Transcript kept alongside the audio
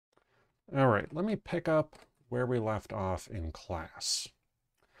All right, let me pick up where we left off in class.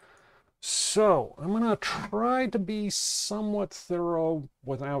 So I'm going to try to be somewhat thorough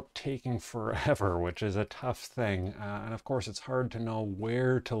without taking forever, which is a tough thing. And of course, it's hard to know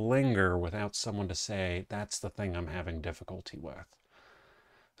where to linger without someone to say, that's the thing I'm having difficulty with.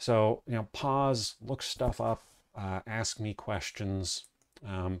 So, pause, look stuff up, ask me questions.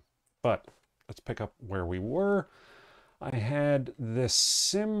 But let's pick up where we were. I had this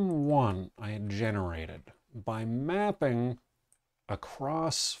sim1 I had generated by mapping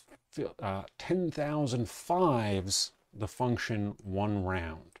across 10,000 fives the function one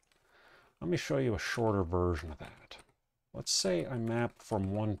round. Let me show you a shorter version of that. Let's say I map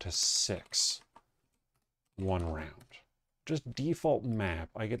from 1 to 6 one round. Just default map.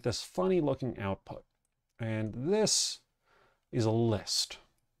 I get this funny looking output. And this is a list.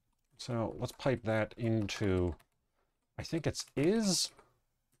 So let's pipe that into, I think it's is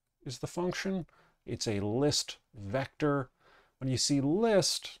the function. It's a list vector. When you see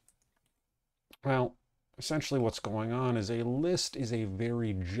list, well, essentially what's going on is a list is a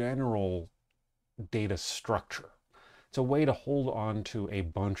very general data structure. It's a way to hold on to a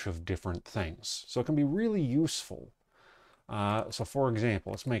bunch of different things. So it can be really useful. So for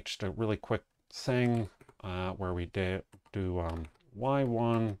example, let's make just a really quick thing where we do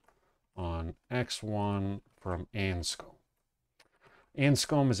y1 on x1 from Anscombe.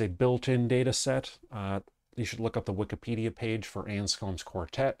 Anscombe is a built-in data set. You should look up the Wikipedia page for Anscombe's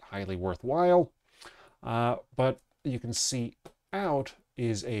quartet, highly worthwhile. But you can see out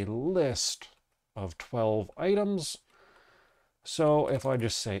is a list of 12 items. So if I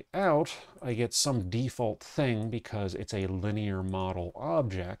just say out, I get some default thing because it's a linear model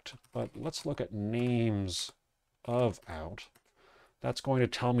object. But let's look at names of out. That's going to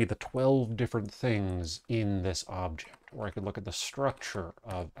tell me the 12 different things in this object. Or I could look at the structure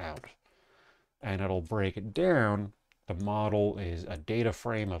of out, and it'll break it down. The model is a data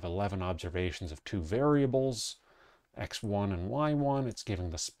frame of 11 observations of two variables, x1 and y1. It's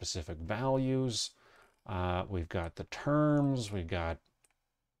giving the specific values. We've got the terms, we've got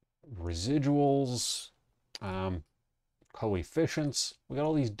residuals, coefficients. We got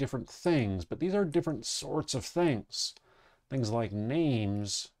all these different things, but these are different sorts of things. Things like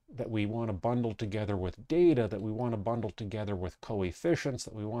names that we want to bundle together with data, that we want to bundle together with coefficients,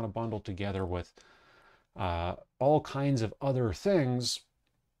 that we want to bundle together with all kinds of other things.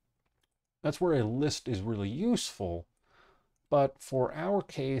 That's where a list is really useful. But for our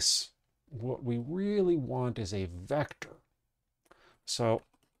case, what we really want is a vector. So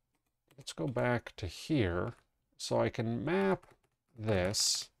let's go back to here. So I can map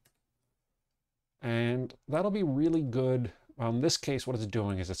this, and that'll be really good. In this case, what it's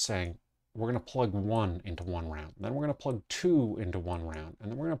doing is it's saying, we're going to plug 1 into one round. Then we're going to plug 2 into one round. And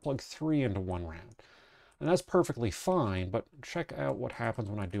then we're going to plug 3 into one round. And that's perfectly fine, but check out what happens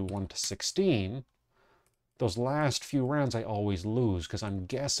when I do 1 to 16. Those last few rounds I always lose because I'm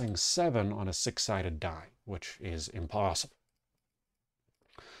guessing 7 on a 6-sided die, which is impossible.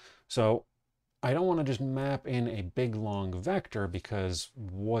 So I don't want to just map in a big long vector because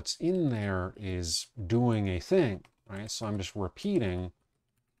what's in there is doing a thing, right? So I'm just repeating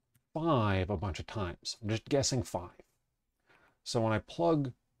 5 a bunch of times. I'm just guessing 5. So when I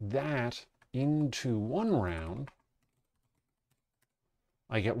plug that into one round,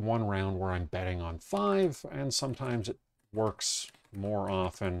 I get one round where I'm betting on 5, and sometimes it works. More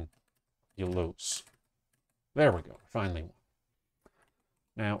often, you lose. There we go, finally won.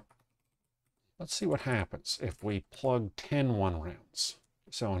 Now, let's see what happens if we plug 10 one rounds.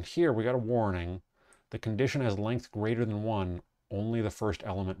 So in here, we got a warning. The condition has length greater than 1, only the first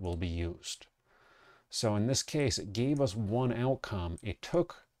element will be used. So in this case, it gave us one outcome. It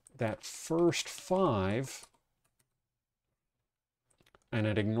took that first 5 and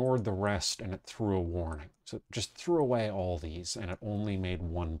it ignored the rest and it threw a warning. So it just threw away all these and it only made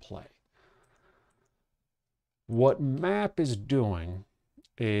one play. What map is doing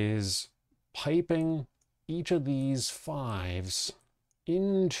is piping each of these 5s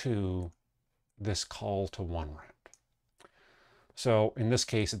into this call to one round. So in this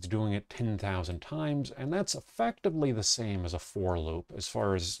case, it's doing it 10,000 times, and that's effectively the same as a for loop as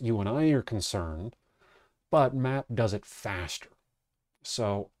far as you and I are concerned, but map does it faster.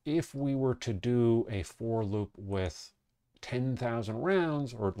 So if we were to do a for loop with 10,000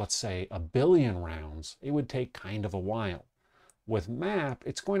 rounds, or let's say a billion rounds, it would take kind of a while. With map,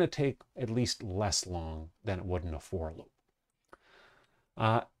 it's going to take at least less long than it would in a for loop.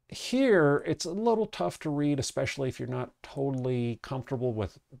 Here, it's a little tough to read, especially if you're not totally comfortable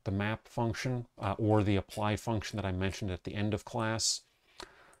with the map function or the apply function that I mentioned at the end of class.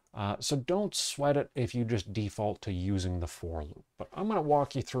 So don't sweat it if you just default to using the for loop. But I'm going to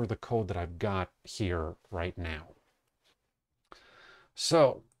walk you through the code that I've got here right now.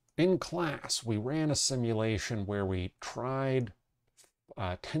 So in class, we ran a simulation where we tried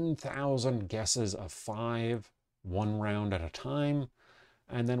 10,000 guesses of 5, one round at a time.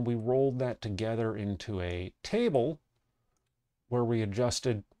 And then we rolled that together into a table where we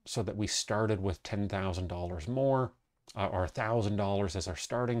adjusted so that we started with $10,000 more, or $1,000 as our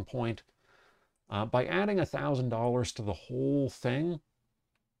starting point. By adding $1,000 to the whole thing,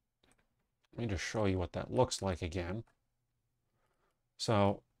 let me just show you what that looks like again.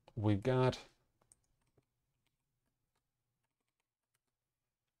 So we've got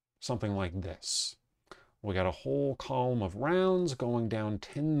something like this. We got a whole column of rounds going down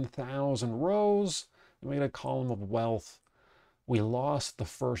 10,000 rows. We got a column of wealth. We lost the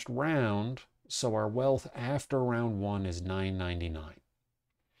first round, so our wealth after round 1 is $9.99.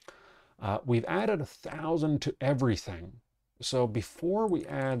 We've added 1,000 to everything. So before we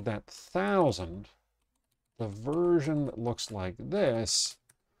add that 1,000, the version that looks like this,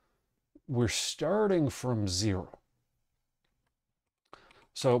 we're starting from 0.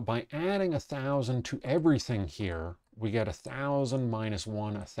 So by adding 1,000 to everything here, we get 1,000 minus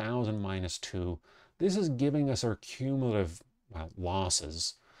 1, 1,000 minus 2. This is giving us our cumulative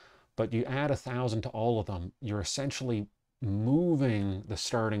losses. But you add 1,000 to all of them, you're essentially moving the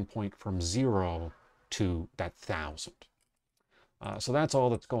starting point from 0 to that 1,000. So that's all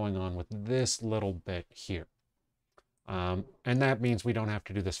that's going on with this little bit here. And that means we don't have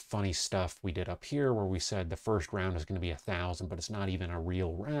to do this funny stuff we did up here where we said the first round is going to be 1,000, but it's not even a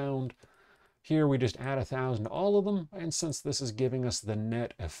real round. Here we just add 1,000 to all of them, and since this is giving us the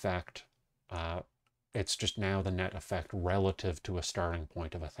net effect, it's just now the net effect relative to a starting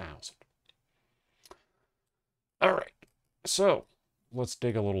point of 1,000. All right, so let's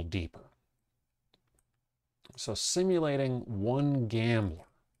dig a little deeper. So simulating one gambler.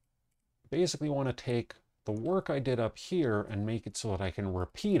 Basically want to take the work I did up here and make it so that I can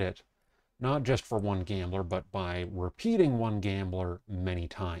repeat it, not just for one gambler, but by repeating one gambler many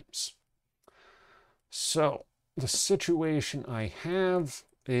times. So the situation I have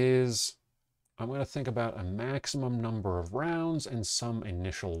is I'm going to think about a maximum number of rounds and some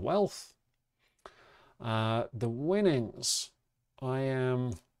initial wealth. The winnings,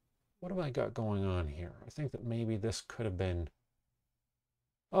 what have I got going on here? I think that maybe this could have been,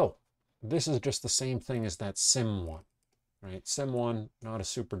 oh, this is just the same thing as that sim one, right? Sim one, not a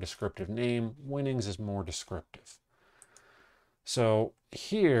super descriptive name. Winnings is more descriptive. So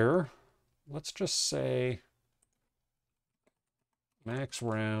here, let's just say max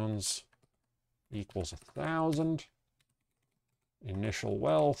rounds equals 1,000. Initial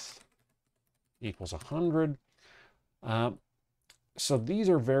wealth equals 100. So these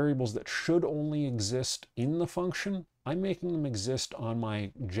are variables that should only exist in the function. I'm making them exist on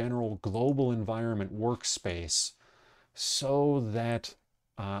my general global environment workspace so that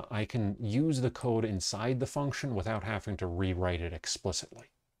I can use the code inside the function without having to rewrite it explicitly.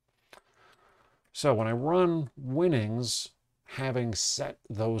 So when I run winnings, having set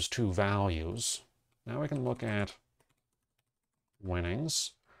those two values, now I can look at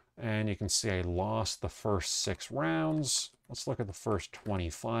winnings, and you can see I lost the first 6 rounds. Let's look at the first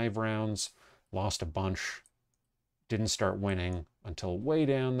 25 rounds. Lost a bunch. Didn't start winning until way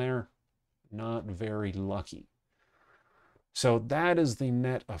down there. Not very lucky. So that is the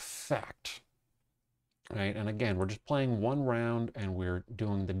net effect, right? And again, we're just playing one round and we're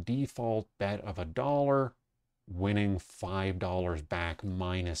doing the default bet of $1, winning $5 back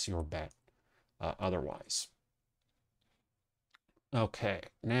minus your bet otherwise. Okay,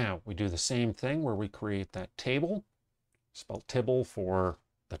 now we do the same thing where we create that table, spelled Tibble for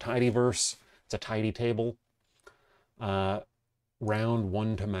the tidyverse. It's a tidy table. Round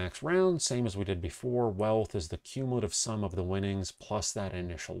 1 to max round, same as we did before. Wealth is the cumulative sum of the winnings plus that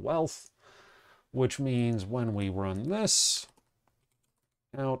initial wealth, which means when we run this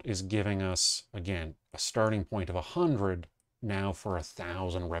out is giving us, again, a starting point of 100 now for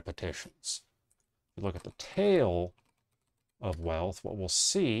 1,000 repetitions. If you look at the tail of wealth, what we'll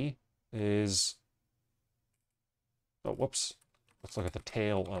see is, oh, whoops, let's look at the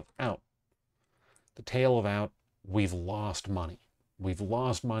tail of out. The tail of out, we've lost money. We've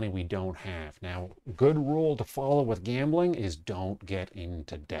lost money we don't have. Now, good rule to follow with gambling is don't get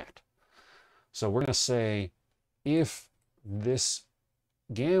into debt. So we're going to say if this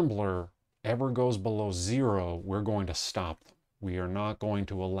gambler ever goes below 0, we're going to stop them. We are not going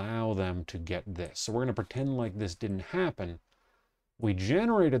to allow them to get this. So we're going to pretend like this didn't happen. We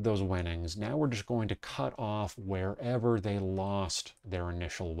generated those winnings. Now we're just going to cut off wherever they lost their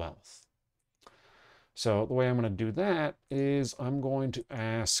initial wealth. So the way I'm going to do that is I'm going to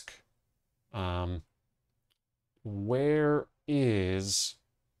ask, where is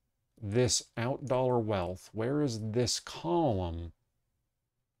this out dollar wealth? Where is this column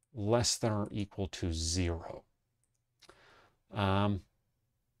less than or equal to 0?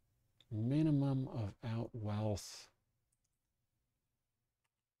 Minimum of out wealth.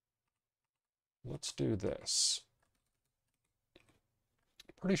 Let's do this.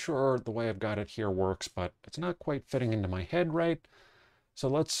 Pretty sure the way I've got it here works, but it's not quite fitting into my head right. So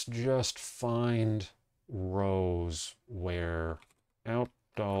let's just find rows where out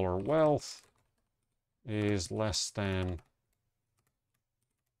dollar wealth is less than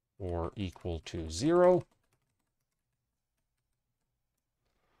or equal to 0.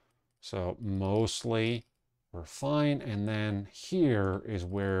 So mostly we're fine. And then here is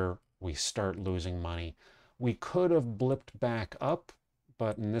where we start losing money. We could have blipped back up,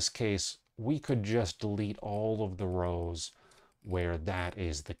 but in this case, we could just delete all of the rows where that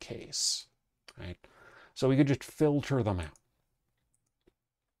is the case, right? So we could just filter them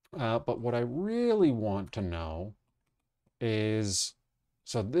out. But what I really want to know is,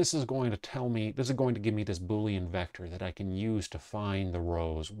 so this is going to tell me, this is going to give me this Boolean vector that I can use to find the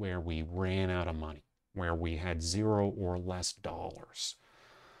rows where we ran out of money, where we had 0 or less dollars.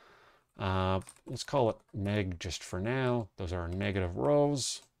 Let's call it neg just for now. Those are negative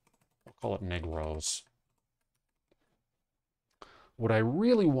rows. I'll call it neg rows. What I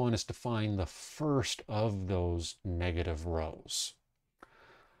really want is to find the first of those negative rows.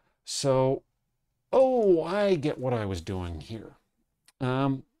 So, oh, I get what I was doing here.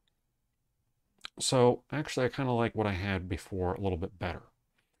 So actually, I kind of like what I had before a little bit better.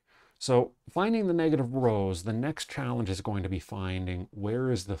 So finding the negative rows, the next challenge is going to be finding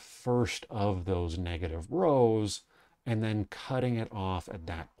where is the first of those negative rows and then cutting it off at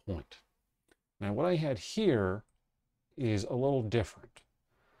that point. Now what I had here is a little different.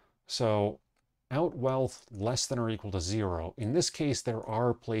 So out wealth less than or equal to 0. In this case, there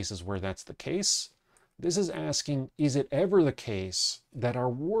are places where that's the case. This is asking, is it ever the case that our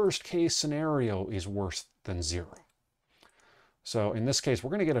worst case scenario is worse than 0? So in this case, we're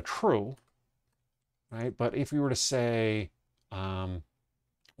going to get a true, right? But if we were to say,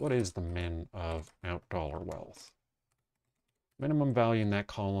 what is the min of out dollar wealth? Minimum value in that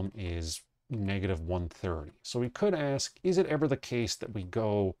column is negative 130. So we could ask, is it ever the case that we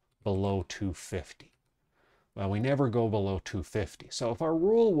go below 250? Well, we never go below 250. So if our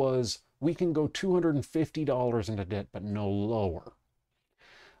rule was we can go $250 into debt but no lower,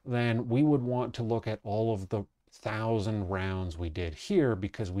 then we would want to look at all of the 1,000 rounds we did here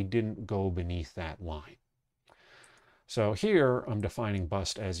because we didn't go beneath that line. So here I'm defining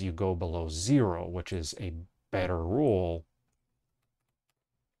bust as you go below 0, which is a better rule.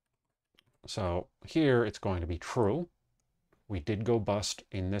 So here it's going to be true. We did go bust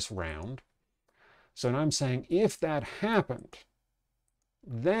in this round. So now I'm saying if that happened,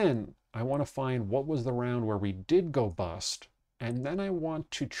 then I want to find what was the round where we did go bust, and then I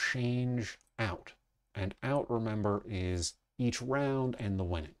want to change out. And out, remember, is each round and the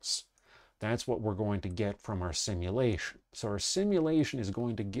winnings. That's what we're going to get from our simulation. So our simulation is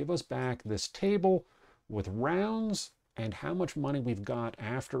going to give us back this table with rounds and how much money we've got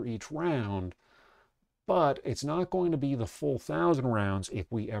after each round, but it's not going to be the full 1,000 rounds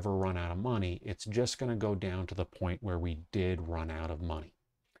if we ever run out of money. It's just going to go down to the point where we did run out of money.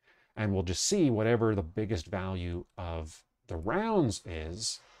 And we'll just see whatever the biggest value of the rounds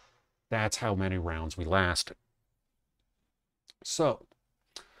is, that's how many rounds we lasted. So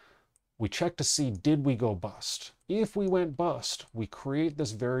we check to see, did we go bust? If we went bust, we create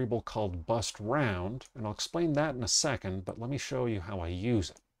this variable called bust round, and I'll explain that in a second, but let me show you how I use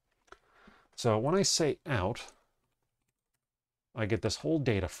it. So when I say out, I get this whole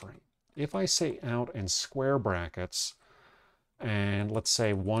data frame. If I say out in square brackets, and let's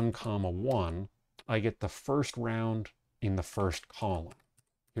say 1, 1, I get the first round in the first column.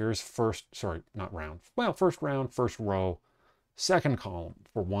 Here's first, sorry, not round. Well, first round, first row, second column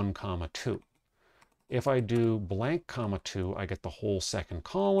for 1, 2. If I do blank, 2, I get the whole second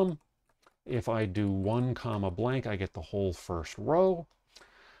column. If I do 1, blank, I get the whole first row.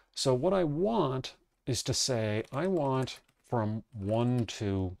 So what I want is to say, I want from 1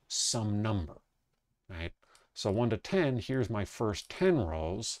 to some number, right? So 1 to 10, here's my first 10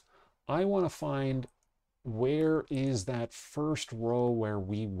 rows. I want to find where is that first row where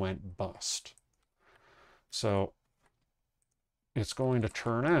we went bust. So it's going to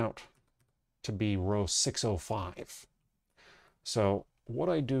turn out to be row 605. So what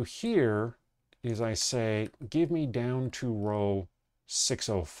I do here is I say, give me down to row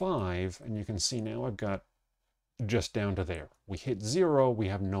 605, and you can see now I've got just down to there. We hit 0, we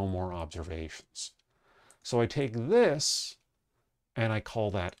have no more observations. So I take this and I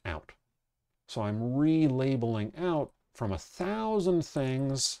call that out. So I'm relabeling out from 1,000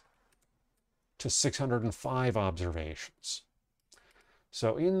 things to 605 observations.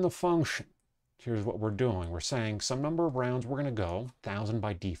 So in the function, here's what we're doing. We're saying some number of rounds we're going to go, 1,000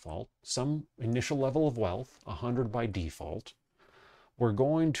 by default, some initial level of wealth, 100 by default. We're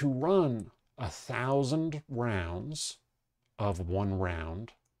going to run 1,000 rounds of one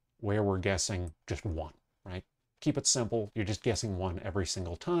round where we're guessing just one, right? Keep it simple. You're just guessing one every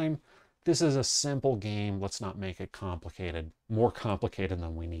single time. This is a simple game. Let's not make it complicated, more complicated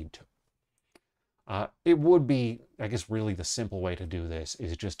than we need to. It would be, I guess, really the simple way to do this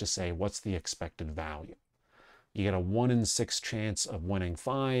is just to say, what's the expected value? You get a 1 in 6 chance of winning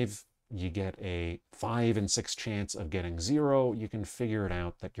 5. You get a 5 in 6 chance of getting 0. You can figure it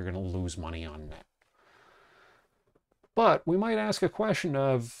out that you're going to lose money on net. But we might ask a question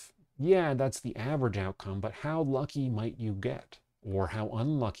of, yeah, that's the average outcome, but how lucky might you get? Or how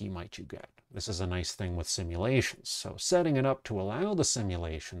unlucky might you get? This is a nice thing with simulations. So setting it up to allow the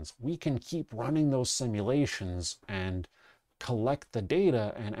simulations, we can keep running those simulations and collect the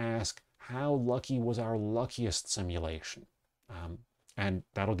data and ask, how lucky was our luckiest simulation? And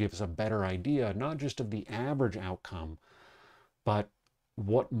that'll give us a better idea, not just of the average outcome, but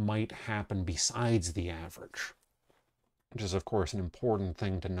what might happen besides the average, which is, of course, an important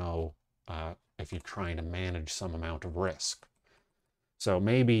thing to know if you're trying to manage some amount of risk. So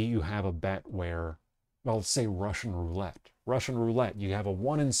maybe you have a bet where, well, let's say Russian roulette. Russian roulette, you have a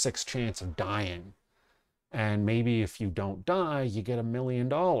 1 in 6 chance of dying. And maybe if you don't die, you get $1 million.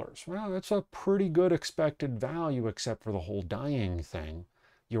 Well, that's a pretty good expected value, except for the whole dying thing.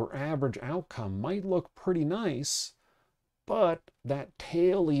 Your average outcome might look pretty nice, but that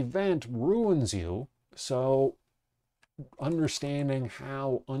tail event ruins you. So understanding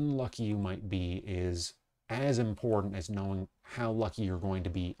how unlucky you might be is as important as knowing how lucky you're going to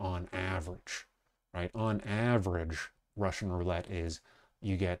be on average, right? On average, Russian roulette is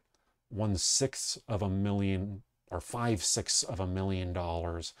you get 1/6 of a million or 5/6 of $1 million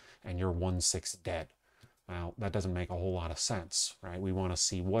and you're 1/6 dead. Now, that doesn't make a whole lot of sense, right? We want to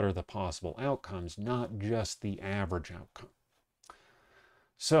see what are the possible outcomes, not just the average outcome.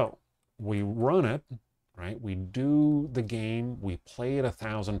 So we run it, right? We do the game, we play it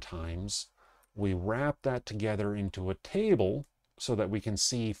 1,000 times. We wrap that together into a table so that we can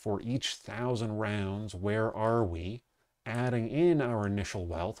see for each 1,000 rounds, where are we, adding in our initial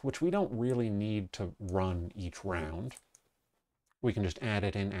wealth, which we don't really need to run each round. We can just add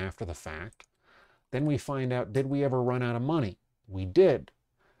it in after the fact. Then we find out, did we ever run out of money? We did.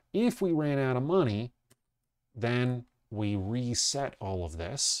 If we ran out of money, then we reset all of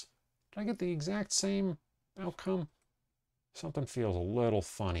this. Did I get the exact same outcome? Something feels a little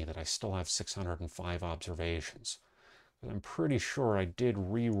funny that I still have 605 observations. I'm pretty sure I did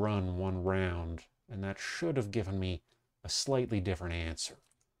rerun one round, and that should have given me a slightly different answer.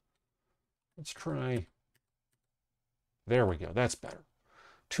 Let's try. There we go. That's better.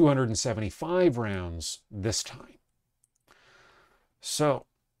 275 rounds this time. So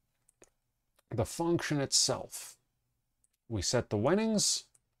the function itself, we set the winnings.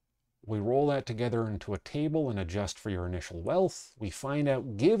 We roll that together into a table and adjust for your initial wealth. We find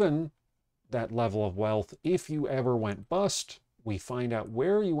out, given that level of wealth, if you ever went bust. We find out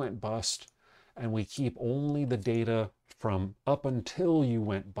where you went bust, and we keep only the data from up until you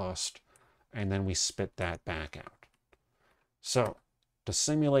went bust, and then we spit that back out. So to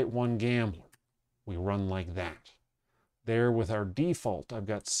simulate one gambler, we run like that. There with our default, I've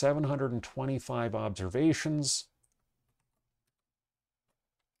got 725 observations,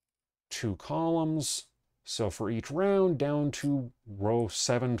 2 columns. So for each round, down to row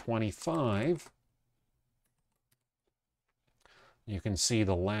 725, you can see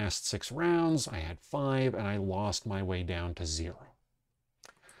the last 6 rounds, I had 5, and I lost my way down to 0.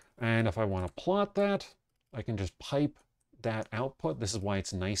 And if I want to plot that, I can just pipe that output. This is why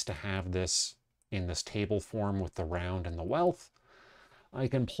it's nice to have this in this table form with the round and the wealth. I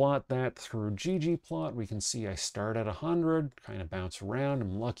can plot that through ggplot. We can see I start at 100, kind of bounce around.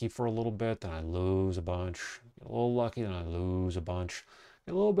 I'm lucky for a little bit, then I lose a bunch. Get a little lucky, then I lose a bunch.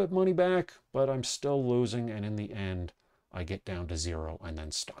 Get a little bit money back, but I'm still losing, and in the end, I get down to 0 and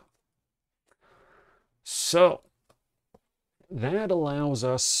then stop. So that allows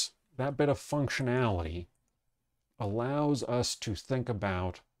us, that bit of functionality allows us to think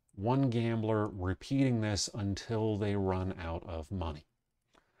about one gambler repeating this until they run out of money.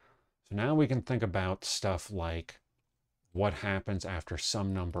 So now we can think about stuff like what happens after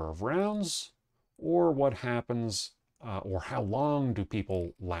some number of rounds, or what happens, or how long do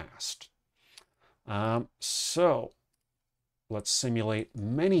people last. So let's simulate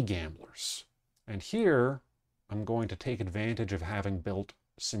many gamblers. And here I'm going to take advantage of having built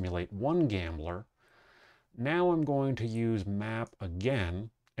simulate one gambler. Now I'm going to use map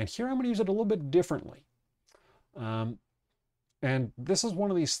again, and here I'm going to use it a little bit differently. And this is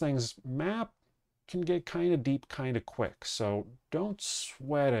one of these things, map can get kind of deep kind of quick, so don't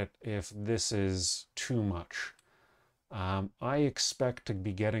sweat it if this is too much. I expect to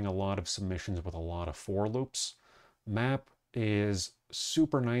be getting a lot of submissions with a lot of for loops. Map is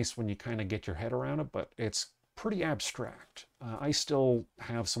super nice when you kind of get your head around it, but it's pretty abstract. I still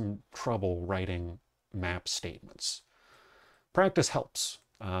have some trouble writing map statements. Practice helps.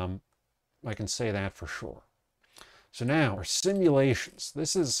 I can say that for sure. So now our simulations.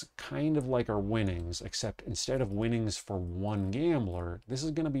 This is kind of like our winnings, except instead of winnings for one gambler, this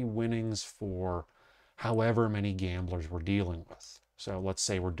is going to be winnings for however many gamblers we're dealing with. So let's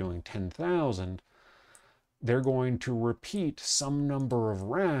say we're doing 10,000. They're going to repeat some number of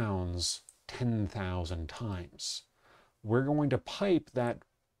rounds 10,000 times. We're going to pipe that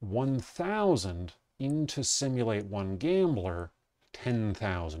 1,000 into simulate one gambler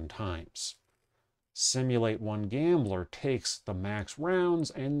 10,000 times. Simulate one gambler takes the max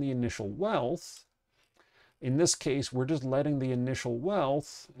rounds and the initial wealth. In this case, we're just letting the initial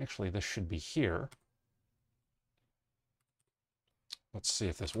wealth, actually this should be here. Let's see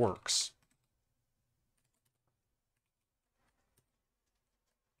if this works.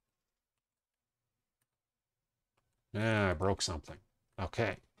 I broke something.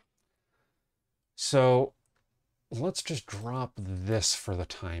 Okay. So let's just drop this for the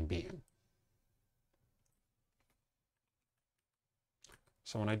time being.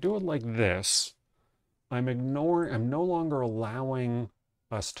 So when I do it like this, I'm no longer allowing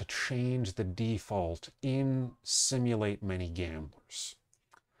us to change the default in simulate many gamblers.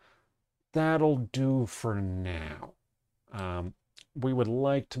 That'll do for now. We would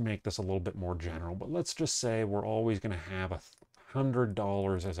like to make this a little bit more general, but let's just say we're always going to have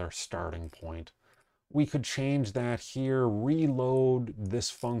 $100 as our starting point. We could change that here, reload this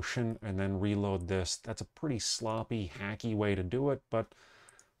function, and then reload this. That's a pretty sloppy, hacky way to do it, but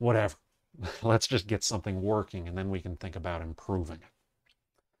whatever. Let's just get something working, and then we can think about improving it.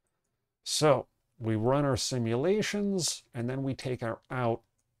 So we run our simulations, and then we take our out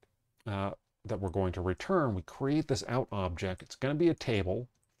that we're going to return. We create this out object. It's going to be a table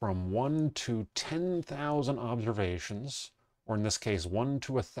from 1 to 10,000 observations, or in this case, 1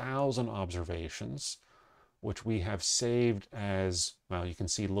 to 1,000 observations, which we have saved as, well, you can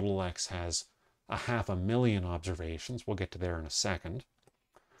see little x has 500,000 observations. We'll get to there in a second.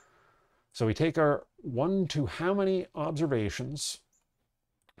 So we take our 1 to how many observations,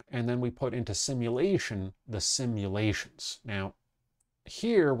 and then we put into simulation the simulations. Now,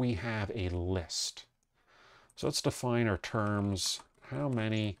 here we have a list. So let's define our terms. How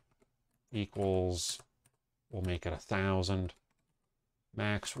many equals, we'll make it 1,000.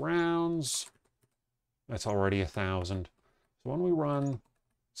 Max rounds, that's already 1,000. So when we run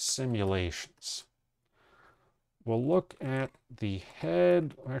simulations, we'll look at the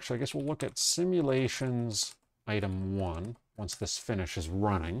head. Actually, I guess we'll look at simulations item 1 once this finishes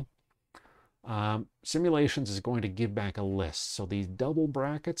running. Simulations is going to give back a list. So these double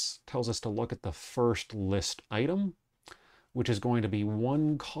brackets tells us to look at the first list item, which is going to be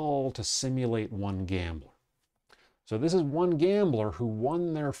one call to simulate one gambler. So this is one gambler who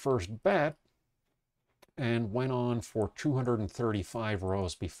won their first bet and went on for 235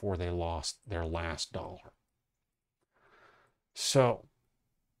 rows before they lost their last dollar. So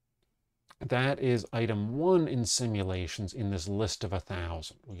that is item 1 in simulations in this list of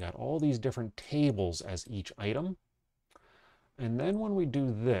 1,000. We got all these different tables as each item. And then when we do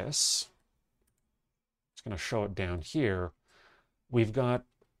this, it's going to show it down here, we've got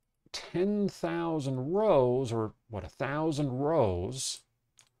 10,000 rows, or what, 1,000 rows.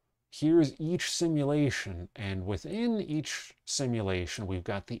 Here's each simulation, and within each simulation, we've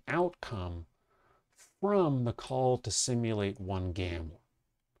got the outcome from the call to simulate one gambler.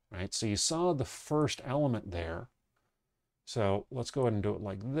 Right, so you saw the first element there. So let's go ahead and do it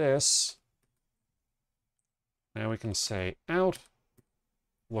like this. Now we can say out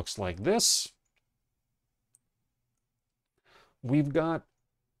looks like this. We've got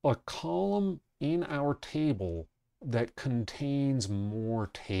a column in our table that contains more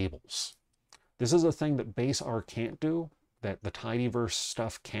tables. This is a thing that base R can't do. that the tidyverse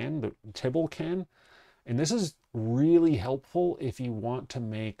stuff can, the Tibble can. And this is really helpful if you want to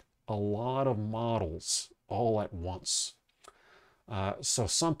make a lot of models all at once. So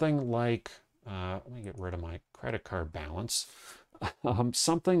something like, let me get rid of my credit card balance.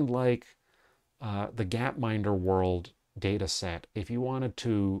 Something like the Gapminder world data set, if you wanted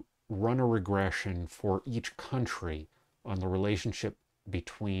to run a regression for each country on the relationship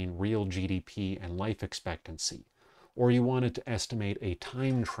between real GDP and life expectancy, or you wanted to estimate a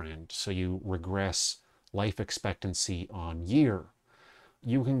time trend, so you regress life expectancy on year,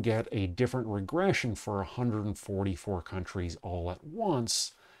 you can get a different regression for 144 countries all at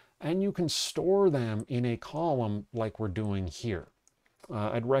once, and you can store them in a column like we're doing here.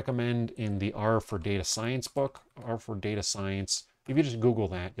 I'd recommend in the R for Data Science book, R for Data Science, if you just Google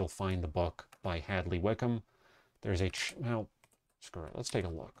that, you'll find the book by Hadley Wickham. There's a, well, screw it, let's take a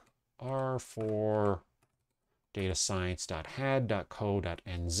look. R for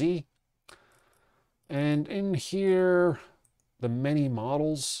datascience.had.co.nz. And in here, the many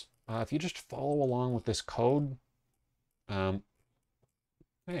models, if you just follow along with this code,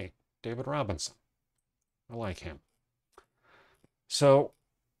 hey, David Robinson, I like him. So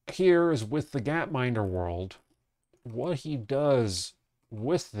here is with the Gapminder world, what he does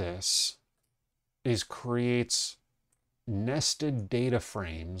with this is creates nested data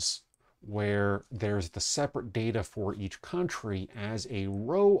frames where there's the separate data for each country as a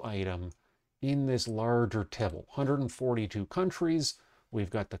row item in this larger table. 142 countries, we've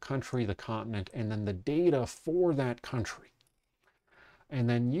got the country, the continent, and then the data for that country. And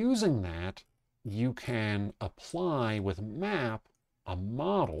then using that, you can apply with map a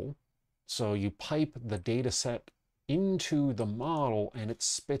model. So you pipe the data set into the model and it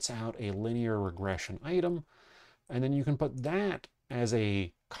spits out a linear regression item. And then you can put that as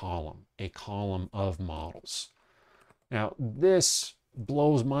a column of models. Now, this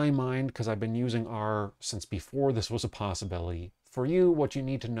blows my mind because I've been using R since before this was a possibility. For you, what you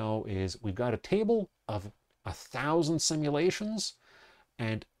need to know is we've got a table of 1,000 simulations,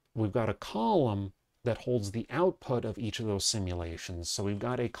 and we've got a column that holds the output of each of those simulations. So we've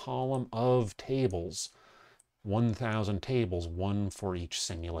got a column of tables, 1,000 tables, one for each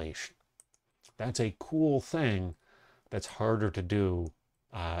simulation. That's a cool thing that's harder to do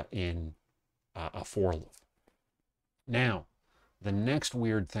in a for loop. Now, the next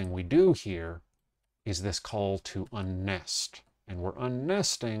weird thing we do here is this call to unnest. And we're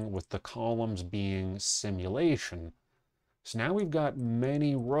unnesting with the columns being simulation. So now we've got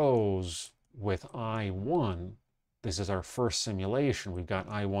many rows with I1. This is our first simulation. We've got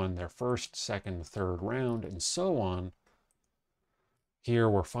I1, their first, second, third round, and so on. Here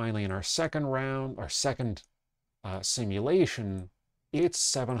we're finally in our second round, our second simulation. It's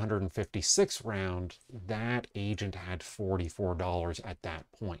 756 round. That agent had $44 at that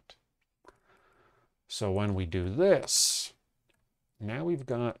point. So when we do this, now we've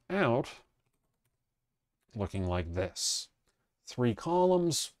got out looking like this. 3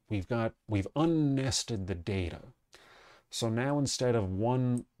 columns, we've unnested the data. So now instead of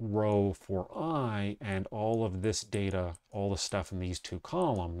one row for I and all of this data, all the stuff in these 2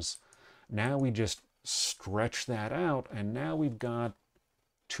 columns, now we just stretch that out, and now we've got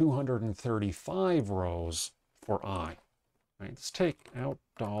 235 rows for I. Right, let's take out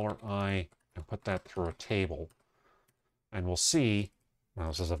 $I and put that through a table. And we'll see, well,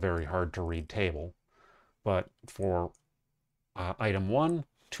 this is a very hard to read table, but for item 1,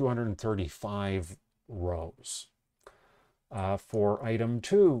 235 rows. For item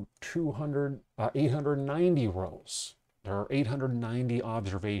 2, 890 rows. There are 890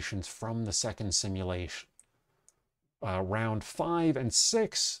 observations from the second simulation. Round 5 and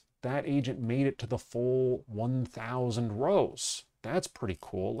 6, that agent made it to the full 1,000 rows. That's pretty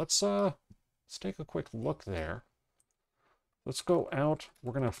cool. Let's take a quick look there. Let's go out.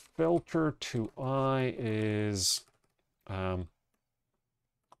 We're going to filter to I is 5.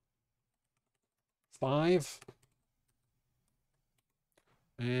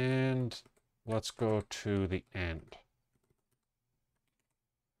 And let's go to the end.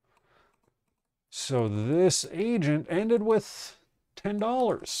 So this agent ended with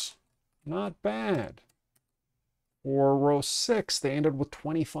 $10. Not bad. For row 6, they ended with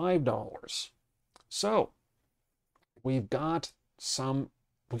 $25. So we've got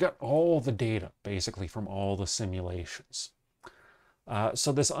all the data basically from all the simulations.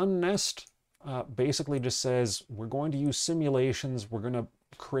 So this unnest basically just says we're going to use simulations. We're going to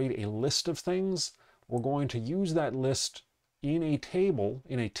create a list of things. We're going to use that list in a table,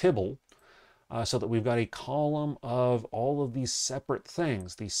 in a Tibble, so that we've got a column of all of these separate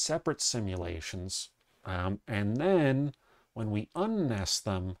things, these separate simulations. And then When we unnest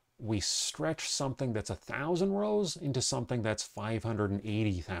them, we stretch something that's 1,000 rows into something that's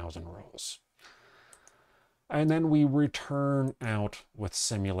 580,000 rows. And then we return out with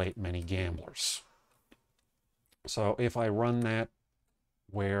simulate many gamblers. So if I run that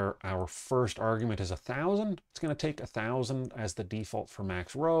where our first argument is 1,000, it's going to take 1,000 as the default for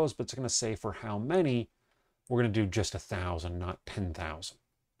max rows, but it's going to say for how many, we're going to do just 1,000, not 10,000.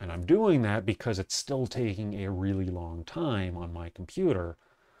 And I'm doing that because it's still taking a really long time on my computer.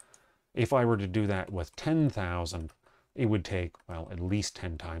 If I were to do that with 10,000, it would take, well, at least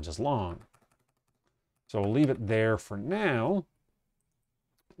 10 times as long. So we'll leave it there for now.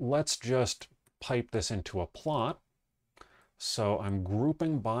 Let's just pipe this into a plot. So I'm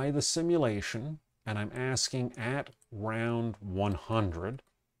grouping by the simulation, and I'm asking at round 100.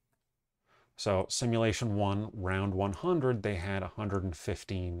 So simulation 1, round 100, they had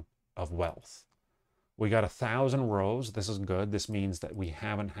 115 of wealth. We got 1,000 rows. This is good. This means that we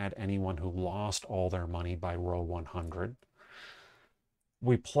haven't had anyone who lost all their money by row 100.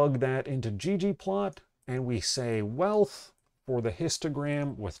 We plug that into ggplot, and we say wealth for the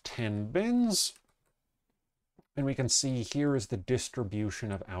histogram with 10 bins. And we can see here is the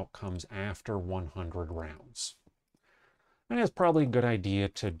distribution of outcomes after 100 rounds. And it's probably a good idea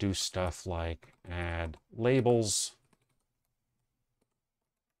to do stuff like add labels,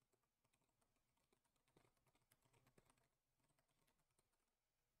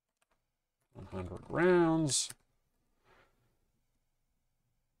 100 rounds.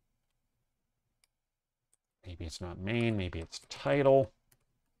 Maybe it's not main, maybe it's title.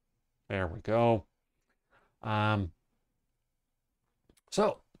 There we go.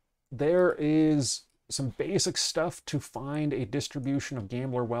 So there is some basic stuff to find a distribution of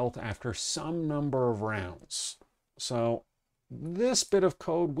gambler wealth after some number of rounds. So this bit of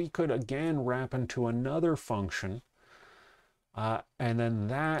code we could again wrap into another function, and then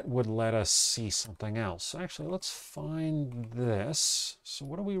that would let us see something else. So actually, let's find this. So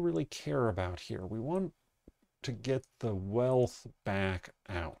what do we really care about here? We want to get the wealth back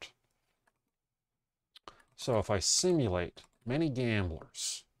out. So if I simulate many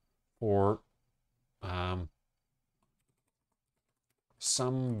gamblers for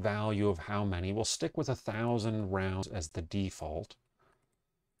some value of how many, we'll stick with 1,000 rounds as the default.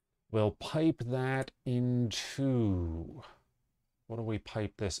 We'll pipe that into, what do we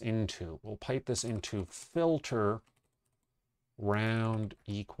pipe this into? We'll pipe this into filter round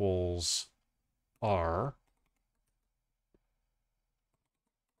equals R,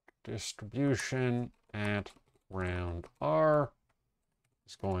 distribution at round R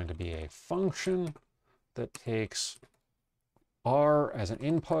is going to be a function that takes R as an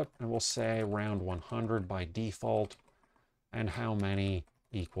input, and we'll say round 100 by default, and how many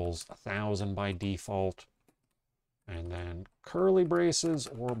equals 1,000 by default, and then curly braces,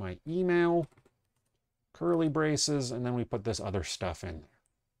 or my email, curly braces, and then we put this other stuff in there.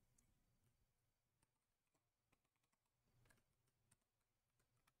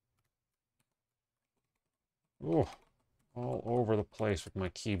 Oh, all over the place with my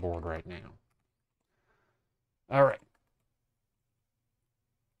keyboard right now. All right.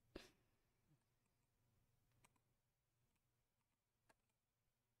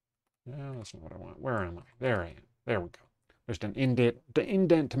 No, that's not what I want. Where am I? There I am. There we go. Just an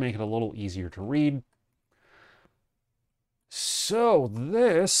indent to make it a little easier to read. So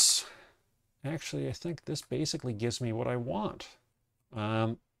this, actually, I think this basically gives me what I want.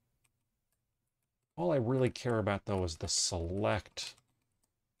 All I really care about, though, is the select,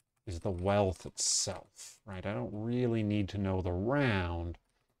 is the wealth itself, right? I don't really need to know the round.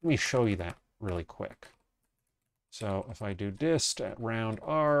 Let me show you that really quick. So if I do dist at round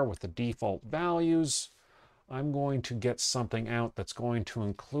R with the default values, I'm going to get something out that's going to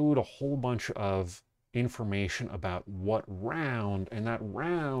include a whole bunch of information about what round, and that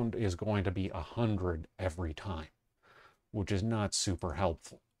round is going to be 100 every time, which is not super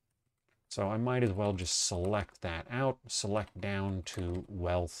helpful. So I might as well just select that out, select down to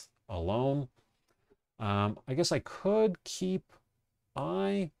wealth alone. I guess I could keep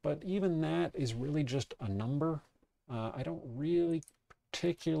I, but even that is really just a number. I don't really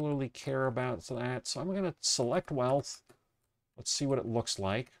particularly care about that, so I'm going to select wealth. Let's see what it looks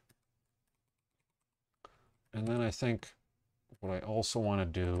like. And then I think what I also want to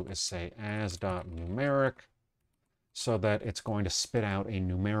do is say as.numeric, so that it's going to spit out a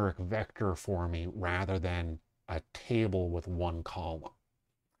numeric vector for me rather than a table with one column.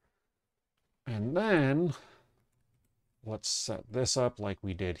 And then let's set this up like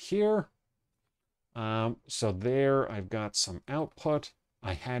we did here. So there I've got some output.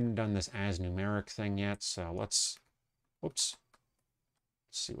 I hadn't done this as numeric thing yet, so let's Whoops.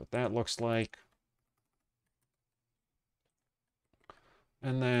 Let's see what that looks like.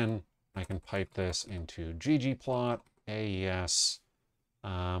 And then I can pipe this into ggplot, AES.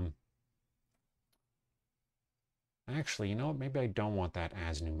 Actually, you know what? Maybe I don't want that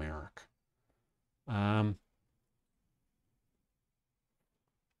as numeric.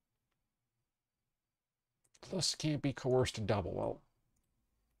 This can't be coerced to double. Well,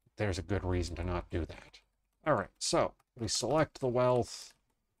 there's a good reason to not do that. All right, so we select the wealth.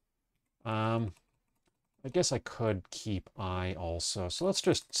 I guess I could keep I also. So let's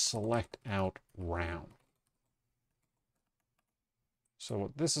just select out round. So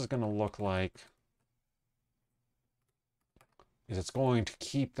what this is going to look like is it's going to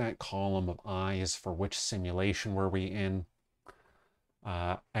keep that column of I's for which simulation were we in,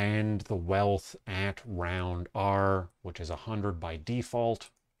 and the wealth at round R, which is 100 by default.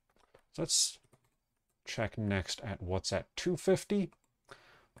 So let's check next at what's at 250.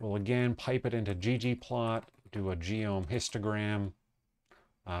 We'll again pipe it into ggplot, do a geom histogram,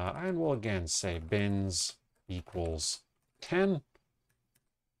 and we'll again say bins equals 10.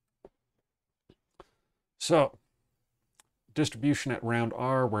 So distribution at round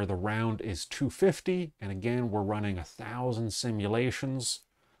R, where the round is 250, and again we're running 1,000 simulations.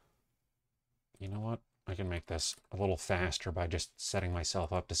 You know what? I can make this a little faster by just setting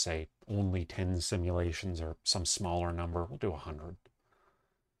myself up to say only 10 simulations or some smaller number. We'll do 100.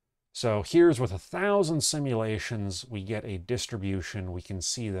 So here's with 1,000 simulations, we get a distribution. We can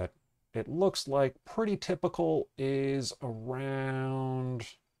see that it looks like pretty typical is around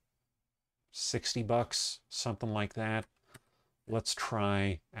 60 bucks, something like that. Let's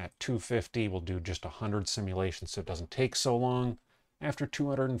try at 250. We'll do just 100 simulations so it doesn't take so long. After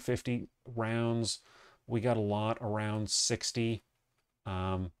 250 rounds, we got a lot around 60.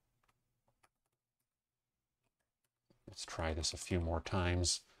 Let's try this a few more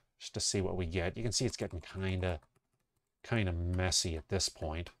times just to see what we get. You can see it's getting kind of messy at this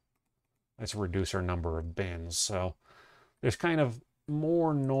point. Let's reduce our number of bins. So there's kind of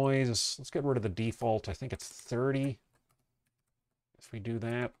more noise. Let's get rid of the default. I think it's 30. If we do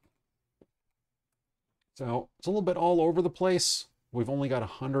that. So it's a little bit all over the place. We've only got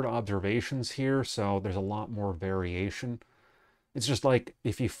 100 observations here, so there's a lot more variation. It's just like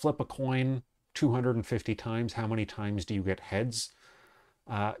if you flip a coin 250 times, how many times do you get heads?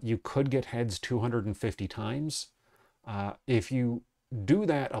 You could get heads 250 times. If you do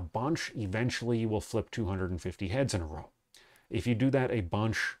that a bunch, eventually you will flip 250 heads in a row. If you do that a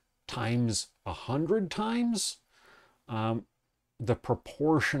bunch times 100 times, the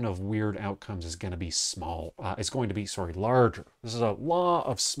proportion of weird outcomes is going to be small. It's going to be, larger. This is a law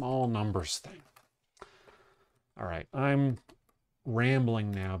of small numbers thing. All right, I'm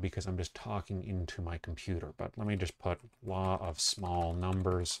rambling now because I'm just talking into my computer, but let me just put law of small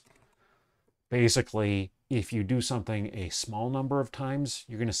numbers. Basically, if you do something a small number of times,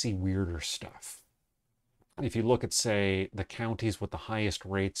 you're going to see weirder stuff. If you look at, say, the counties with the highest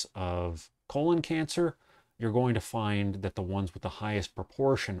rates of colon cancer, you're going to find that the ones with the highest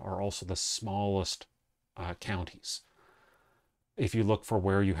proportion are also the smallest counties. If you look for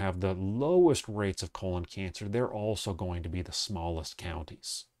where you have the lowest rates of colon cancer, they're also going to be the smallest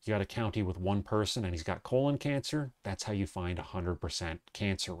counties. You got a county with one person and he's got colon cancer, that's how you find 100%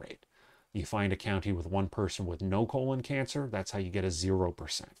 cancer rate. You find a county with one person with no colon cancer, that's how you get a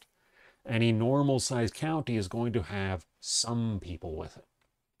 0%. Any normal sized county is going to have some people with it.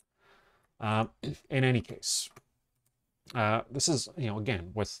 In any case, this is,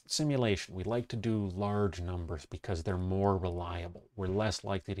 again, with simulation, we like to do large numbers because they're more reliable. We're less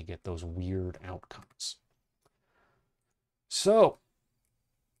likely to get those weird outcomes. So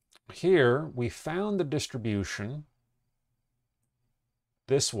here we found the distribution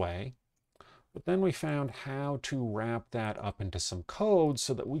this way, but then we found how to wrap that up into some code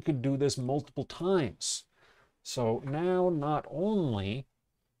so that we could do this multiple times. So now not only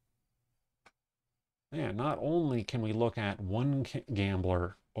can we look at one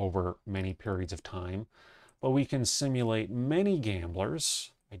gambler over many periods of time, but we can simulate many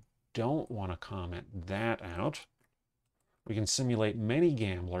gamblers. I don't want to comment that out. We can simulate many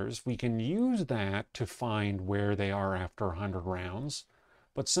gamblers. We can use that to find where they are after 100 rounds.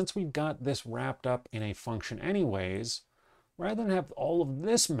 But since we've got this wrapped up in a function anyways, rather than have all of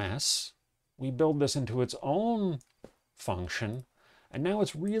this mess, we build this into its own function. And now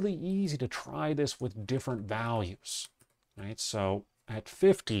it's really easy to try this with different values, right? So at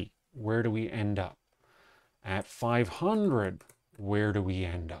 50, where do we end up? At 500, where do we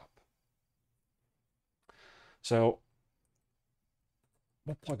end up? So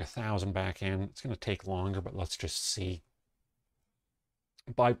we'll plug 1,000 back in. It's going to take longer, but let's just see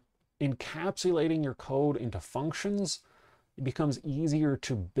By encapsulating your code into functions, it becomes easier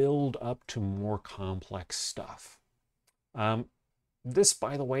to build up to more complex stuff. This,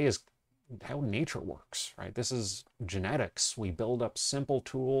 by the way, is how nature works, right? This is genetics. We build up simple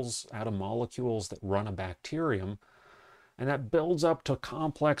tools out of molecules that run a bacterium, and that builds up to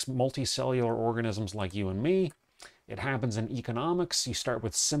complex multicellular organisms like you and me. It happens in economics. You start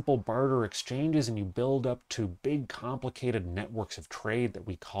with simple barter exchanges and you build up to big, complicated networks of trade that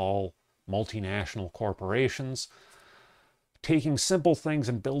we call multinational corporations. Taking simple things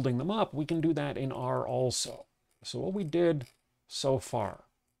and building them up, we can do that in R also. So what we did so far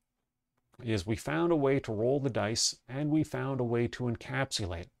is we found a way to roll the dice and we found a way to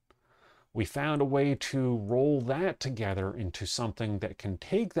encapsulate. We found a way to roll that together into something that can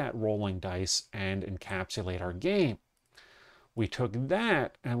take that rolling dice and encapsulate our game. We took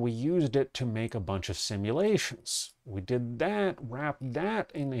that and we used it to make a bunch of simulations. We did that, wrapped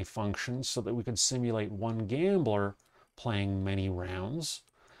that in a function so that we could simulate one gambler playing many rounds.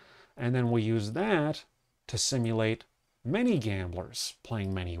 And then we used that to simulate many gamblers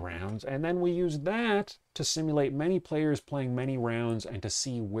playing many rounds, and then we use that to simulate many players playing many rounds and to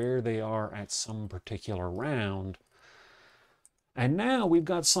see where they are at some particular round. And now we've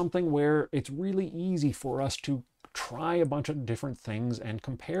got something where it's really easy for us to try a bunch of different things and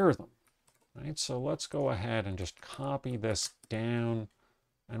compare them. Right? So let's go ahead and just copy this down,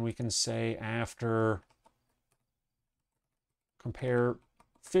 and we can say after compare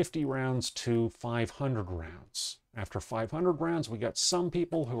 50 rounds to 500 rounds. After 500 rounds, we got some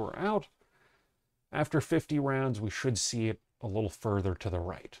people who are out. After 50 rounds, we should see it a little further to the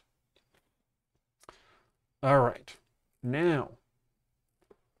right. All right, now,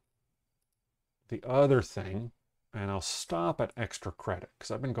 the other thing, and I'll stop at extra credit because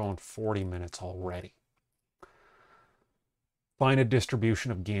I've been going 40 minutes already. Find a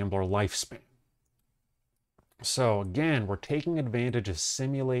distribution of gambler lifespan. So again, we're taking advantage of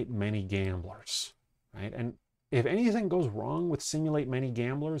simulate many gamblers, right? And if anything goes wrong with simulate many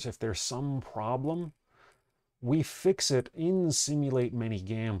gamblers, if there's some problem, we fix it in simulate many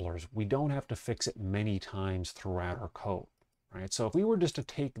gamblers. We don't have to fix it many times throughout our code, right? So if we were just to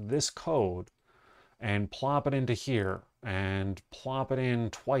take this code and plop it into here and plop it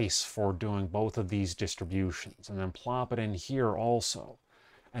in twice for doing both of these distributions, and then plop it in here also,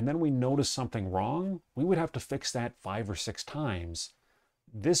 and then we notice something wrong, we would have to fix that 5 or 6 times.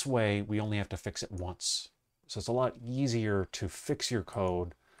 This way, we only have to fix it once. So it's a lot easier to fix your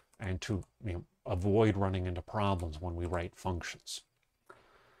code and to avoid running into problems when we write functions.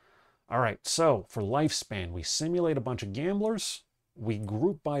 All right, so for lifespan, we simulate a bunch of gamblers, we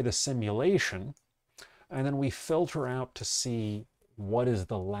group by the simulation, and then we filter out to see what is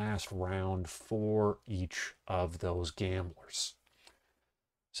the last round for each of those gamblers.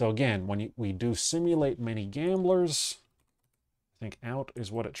 So again, when we do simulate many gamblers, I think out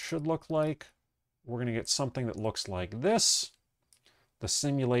is what it should look like. We're going to get something that looks like this. The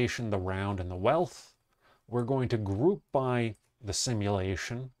simulation, the round, and the wealth. We're going to group by the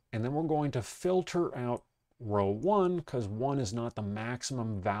simulation, and then we're going to filter out row 1, because 1 is not the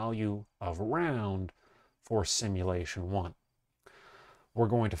maximum value of round for simulation 1. We're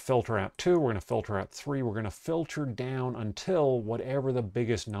going to filter out 2, we're going to filter out 3, we're going to filter down until whatever the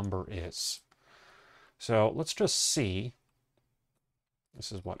biggest number is. So let's just see.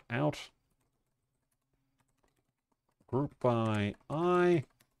 This is what out. Group by I.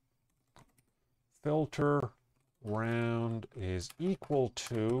 Filter round is equal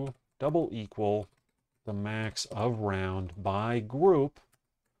to, double equal, the max of round by group.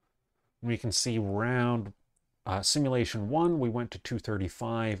 We can see round simulation 1, we went to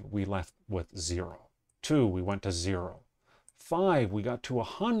 235, we left with 0. 2, we went to 0. 5, we got to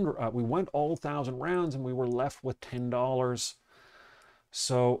 100, we went all 1,000 rounds and we were left with $10.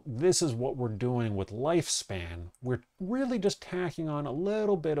 So this is what we're doing with lifespan. We're really just tacking on a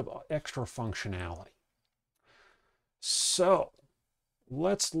little bit of extra functionality. So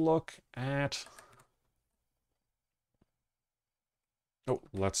let's look at,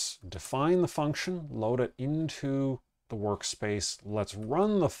 let's define the function, load it into the workspace. Let's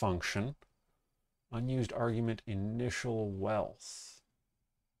run the function, unused argument initial wealth.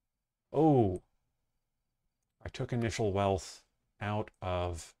 Oh, I took initial wealth out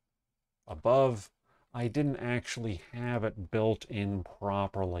of above. I didn't actually have it built in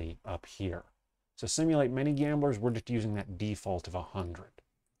properly up here. So simulate many gamblers, we're just using that default of 100.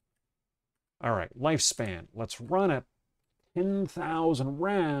 All right, lifespan, let's run it. 10,000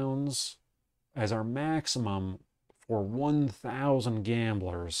 rounds as our maximum for 1,000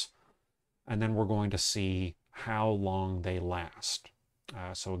 gamblers, and then we're going to see how long they last.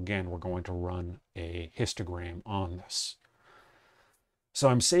 So again, we're going to run a histogram on this. So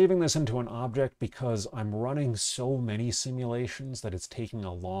I'm saving this into an object because I'm running so many simulations that it's taking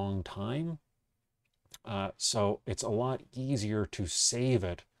a long time. So it's a lot easier to save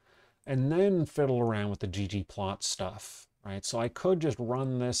it and then fiddle around with the ggplot stuff, right? So I could just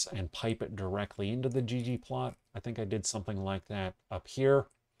run this and pipe it directly into the ggplot. I think I did something like that up here.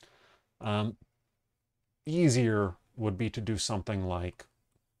 Easier would be to do something like,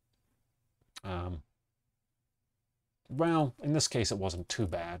 well, in this case, it wasn't too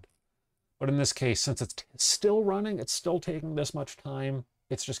bad. But in this case, since it's still running, it's still taking this much time,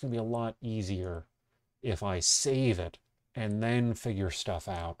 it's just going to be a lot easier if I save it and then figure stuff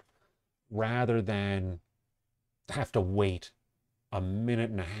out, rather than have to wait a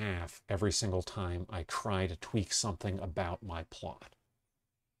minute and a half every single time I try to tweak something about my plot.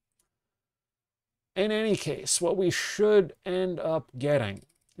 In any case, what we should end up getting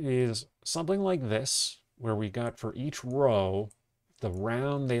is something like this, where we got for each row the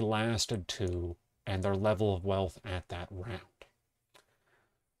round they lasted to and their level of wealth at that round.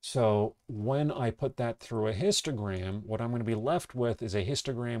 So when I put that through a histogram, what I'm going to be left with is a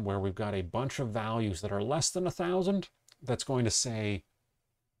histogram where we've got a bunch of values that are less than 1,000. That's going to say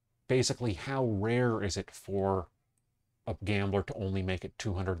basically how rare is it for a gambler to only make it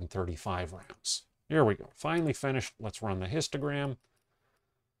 235 rounds. Here we go. Finally finished. Let's run the histogram.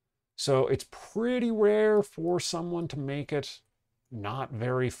 So it's pretty rare for someone to make it not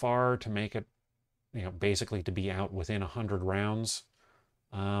very far, to make it, basically to be out within 100 rounds.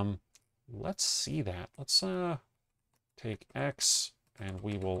 Let's see that. Let's take X and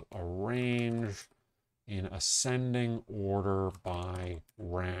we will arrange in ascending order by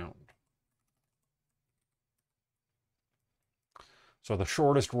round. So the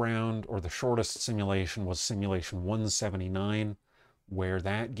shortest round, or the shortest simulation, was simulation 179, where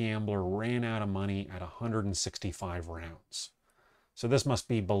that gambler ran out of money at 165 rounds. So this must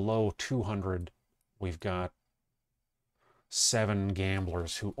be below 200. We've got 7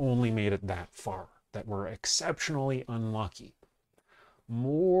 gamblers who only made it that far, that were exceptionally unlucky.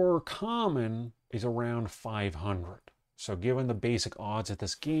 More common is around 500. So given the basic odds at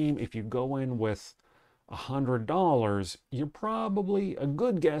this game, if you go in with $100, you're probably, a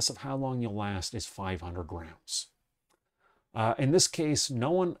good guess of how long you'll last is 500 rounds. In this case,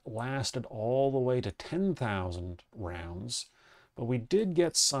 no one lasted all the way to 10,000 rounds, but we did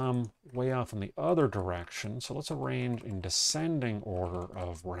get some way off in the other direction. So let's arrange in descending order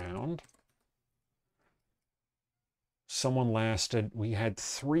of round. We had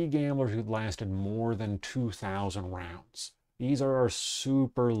 3 gamblers who lasted more than 2,000 rounds. These are our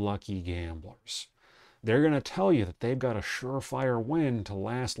super lucky gamblers. They're going to tell you that they've got a surefire win to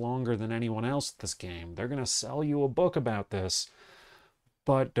last longer than anyone else at this game. They're going to sell you a book about this,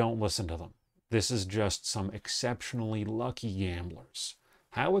 but don't listen to them. This is just some exceptionally lucky gamblers.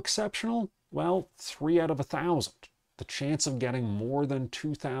 How exceptional? Well, 3 out of 1,000. The chance of getting more than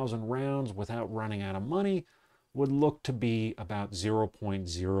 2,000 rounds without running out of money would look to be about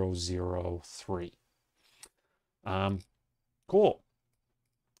 0.003. Cool.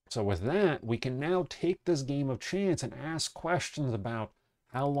 So with that, we can now take this game of chance and ask questions about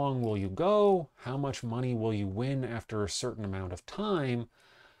how long will you go, how much money will you win after a certain amount of time,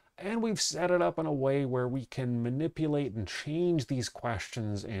 and we've set it up in a way where we can manipulate and change these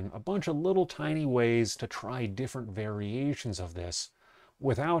questions in a bunch of little tiny ways to try different variations of this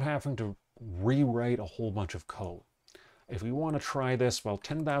without having to rewrite a whole bunch of code. If we want to try this, well,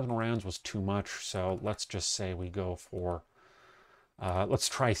 10,000 rounds was too much, so let's just say we go for let's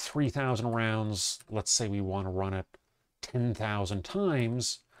try 3,000 rounds. Let's say we want to run it 10,000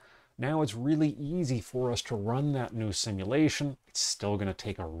 times. Now it's really easy for us to run that new simulation. It's still going to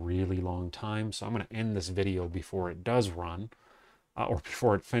take a really long time, so I'm going to end this video before it does run, or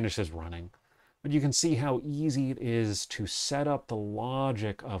before it finishes running. But you can see how easy it is to set up the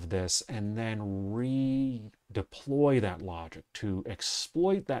logic of this and then redeploy that logic, to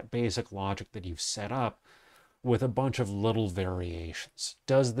exploit that basic logic that you've set up with a bunch of little variations.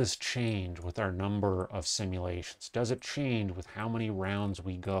 Does this change with our number of simulations? Does it change with how many rounds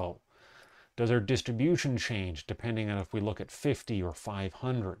we go? Does our distribution change depending on if we look at 50 or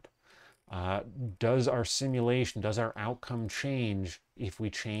 500? Does our simulation, does our outcome change if we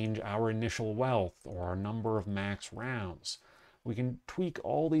change our initial wealth or our number of max rounds? We can tweak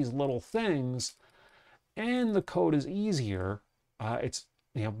all these little things, and the code is easier.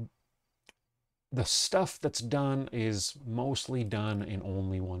 The stuff that's done is mostly done in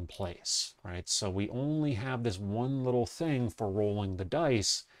only one place, right? So we only have this one little thing for rolling the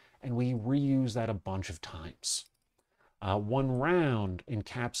dice, and we reuse that a bunch of times. One round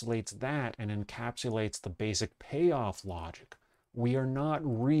encapsulates that and encapsulates the basic payoff logic. We are not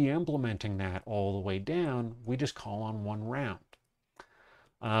re-implementing that all the way down. We just call on one round.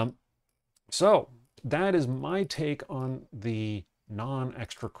 So that is my take on the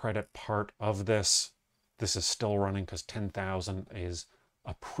non-extra credit part of this. This is still running because 10,000 is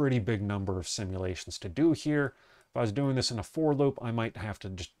a pretty big number of simulations to do here. If I was doing this in a for loop, I might have to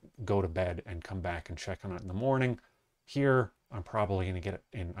just go to bed and come back and check on it in the morning. Here, I'm probably going to get it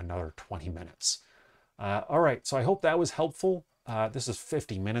in another 20 minutes. All right, so I hope that was helpful. This is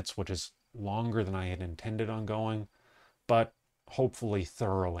 50 minutes, which is longer than I had intended on going, but hopefully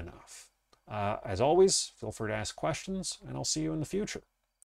thorough enough. As always, feel free to ask questions, and I'll see you in the future.